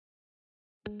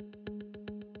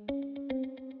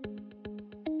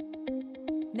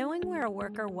Knowing where a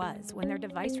worker was when their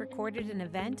device recorded an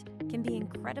event can be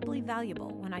incredibly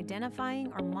valuable when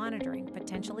identifying or monitoring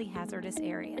potentially hazardous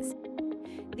areas.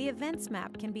 The Events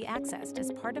Map can be accessed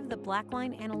as part of the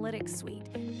Blackline Analytics suite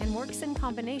and works in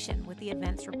combination with the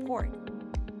Events Report.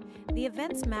 The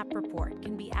Events Map report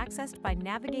can be accessed by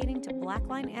navigating to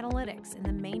Blackline Analytics in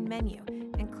the main menu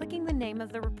and clicking the name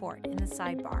of the report in the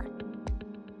sidebar.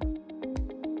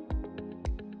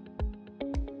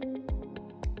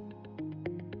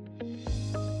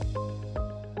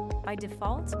 By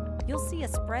default, you'll see a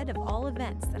spread of all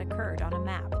events that occurred on a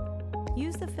map.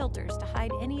 Use the filters to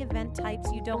hide any event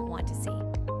types you don't want to see.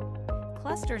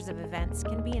 Clusters of events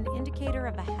can be an indicator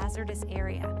of a hazardous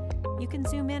area. You can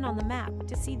zoom in on the map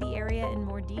to see the area in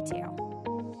more detail.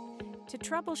 To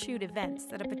troubleshoot events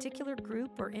that a particular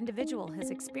group or individual has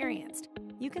experienced,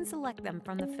 you can select them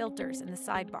from the filters in the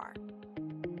sidebar.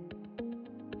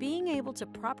 Being able to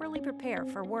properly prepare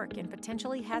for work in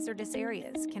potentially hazardous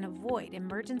areas can avoid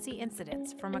emergency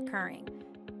incidents from occurring.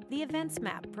 The Events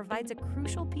Map provides a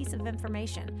crucial piece of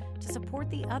information to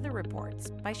support the other reports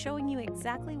by showing you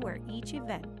exactly where each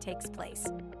event takes place.